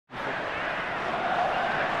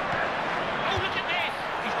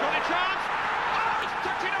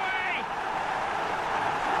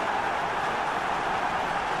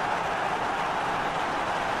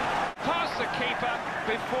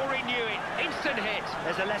Instant hit.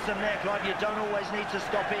 There's a lesson there, Clive. You don't always need to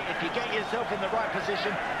stop it. If you get yourself in the right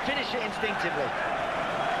position, finish it instinctively.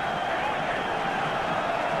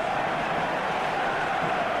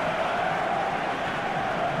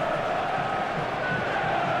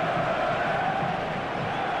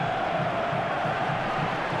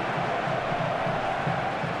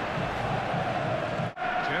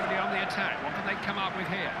 Germany on the attack. What can they come up with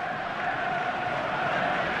here?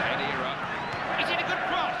 Is it a good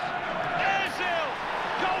cross? Ozil!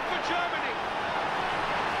 Goal for Germany!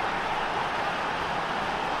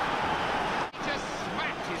 He just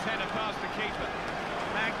smacked his header past the keeper.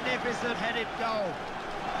 Magnificent headed goal.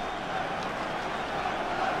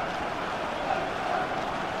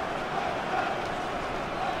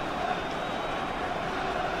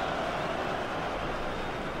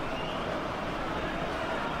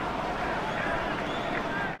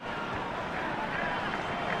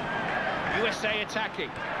 USA attacking.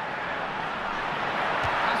 Has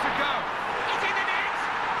to go. It's in the net!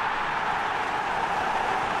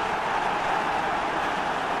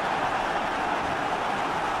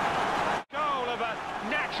 Goal of a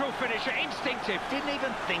natural finisher, instinctive. Didn't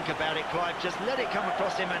even think about it, Clive. Just let it come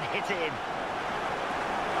across him and hit it in.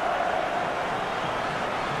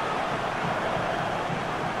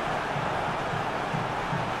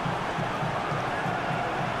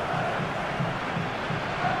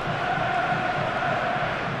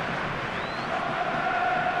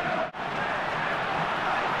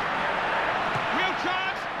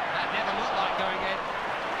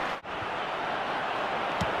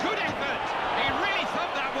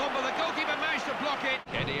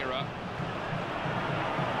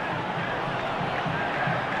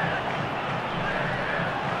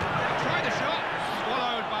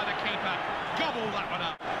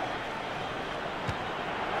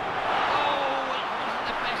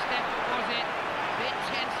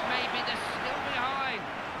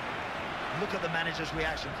 Look at the manager's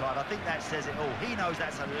reaction, Clive. I think that says it all. He knows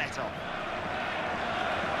that's a let-off.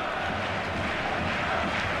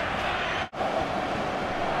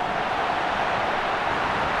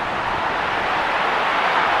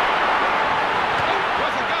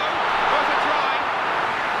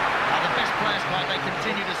 They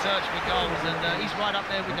continue to search for goals, and he's right up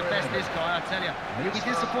there with the best, this guy, I tell you. He'll be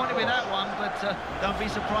disappointed with that one, but don't be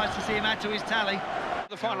surprised to see him add to his tally.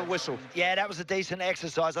 The final whistle. Yeah, that was a decent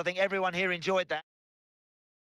exercise. I think everyone here enjoyed that.